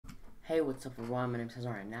Hey, what's up everyone? My name is SSJ9K.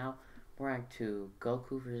 Right now, we're on to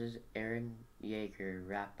Goku versus Eren Yeager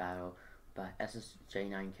rap battle by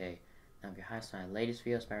SSJ9K. Now, if you're highest on my latest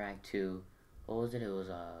videos by rank 2, what was it? It was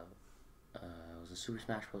a Super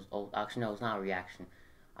Smash Bros. Actually, no, it was not a reaction.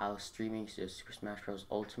 I was streaming to Super Smash Bros.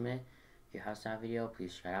 Ultimate. If you have that video,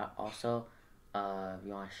 please shout out. Also, if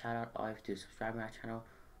you want to shout out, all you have to do is subscribe to my channel,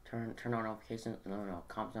 turn on notifications,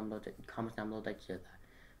 comment down below that you did that.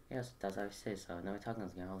 Yes, that's how I say. So now we're talking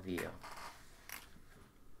about the whole video.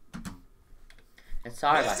 And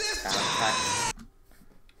sorry about that.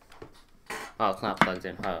 Oh, it's not plugged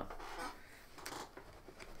in. Hold on.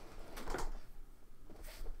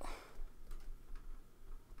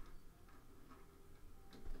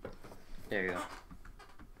 There you go.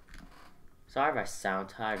 Sorry if I sound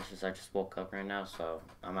tired. It's just I just woke up right now, so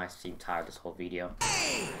I might seem tired this whole video.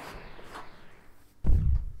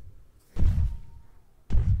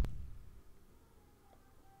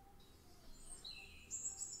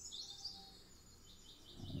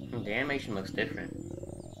 The animation looks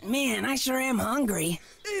different. Man, I sure am hungry.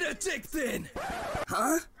 Eat a dick then!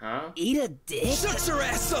 Huh? Huh? Eat a dick? Shut your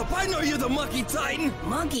ass up! I know you're the Monkey Titan!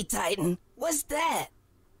 Monkey Titan? What's that?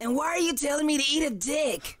 And why are you telling me to eat a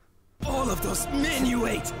dick? All of those men you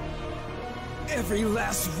ate! Every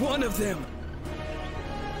last one of them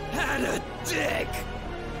had a dick!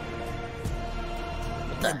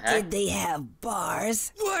 What the heck? Did they have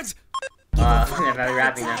bars? What? They're very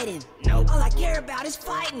rapping now. Nope. All I care about is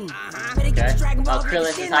fighting. Better get your Dragon Ball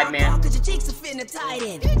Krillin's the chin type off, man. cause your cheeks are finna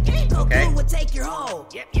tighten. Goku would take your hoe.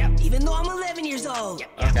 Yep. Even though I'm 11 years old.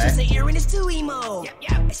 Okay. She say Eren is too emo.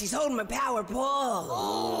 And she's holding my power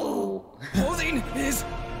pole. Holding his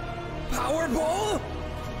power ball?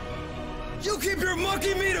 You keep your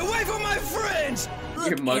monkey meat away from my friends!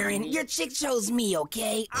 Look, Eren, your chick chose me,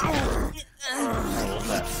 okay?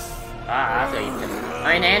 I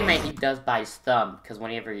mean, anime he does by his thumb, because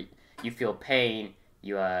whenever you feel pain,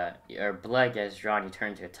 your blood gets drawn, you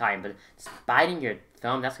turn into a Titan. But biting your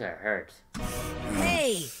thumb, that's gonna hurt.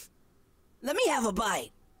 Hey, let me have a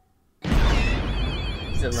bite.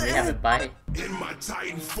 So let me have a bite. In my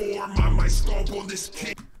Titan form, I might stomp on this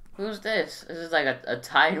kid. Who's this? This is like a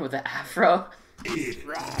Titan with an afro.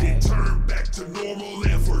 Then turn back to normal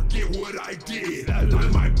and forget what I did. I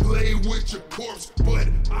might play with your corpse, but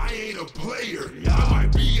I ain't a player. I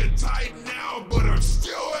might be a Titan now, but I'm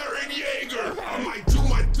still Eren Yeager. I might do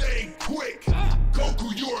my thing quick.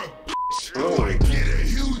 Goku, you're a bitch. I might get a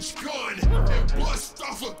huge gun and bust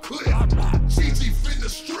off a cliff. Chi-Chi finna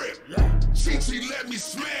strip. Chi-Chi let me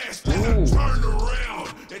smash. Then I turned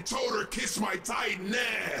around and told her kiss my Titan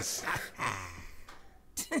ass.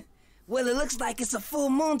 Well, it looks like it's a full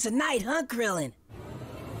moon tonight, huh, Krillin?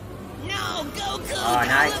 No, Goku! Oh,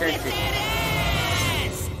 now I look at that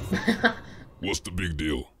ass! What's the big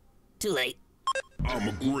deal? Too late. I'm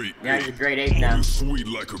a great Yeah, he's a great ape now. You sweet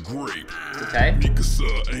like a grape. Okay.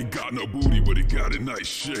 Mikasa ain't got no booty, but he got a nice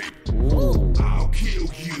shape. Ooh. I'll kill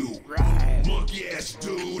you, monkey ass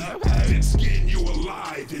dude. Then skin you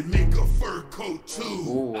alive and make a fur coat too.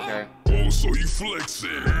 Ooh, okay. Oh, so you flexing?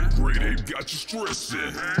 Great ape got you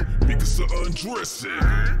stressing. Mikasa undressing.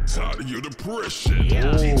 Tired of your depression.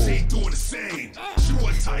 She doing the same. She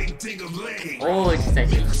want Titan thing of lame. Oh, she said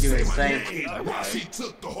she was doing the Say my same. name. She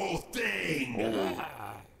took the whole thing.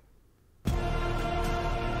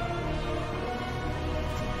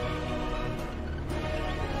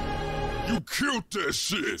 You killed that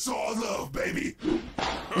shit. It's all love, baby.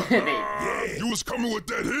 Yeah. You was coming with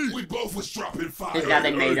that heat. We both was dropping fire. This guy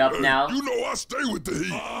they made up now. You know I stay with the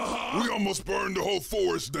heat. We almost burned the whole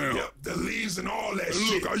forest down. Yep, the leaves and all that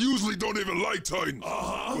shit. Look, I usually don't even like Titans.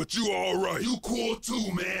 But you all right. You cool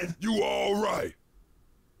too, man. You all right.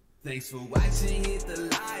 Thanks for watching, hit the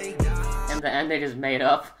like, guys. And the end they just made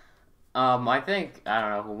up. I think, I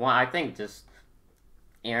don't know who won. I think just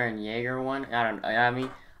Eren Yeager won. I mean,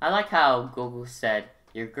 I like how Goku said,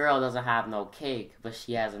 your girl doesn't have no cake, but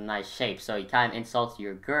she has a nice shape. So he kind of insulted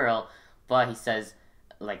your girl, but he says,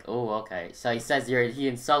 like, oh, okay. So he says he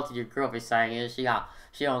insulted your girl by saying, she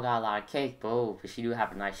don't got a lot of cake, but she do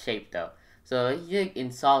have a nice shape, though. So he did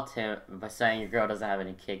insult him by saying your girl doesn't have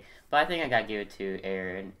any cake. But I think I gotta give it to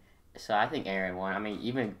Eren. So I think Eren won. I mean,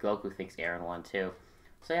 even Goku thinks Eren won, too.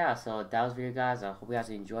 So yeah, so that was the video, guys. I hope you guys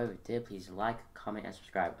enjoyed. If you did, please like, comment, and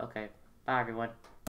subscribe. Okay, bye, everyone.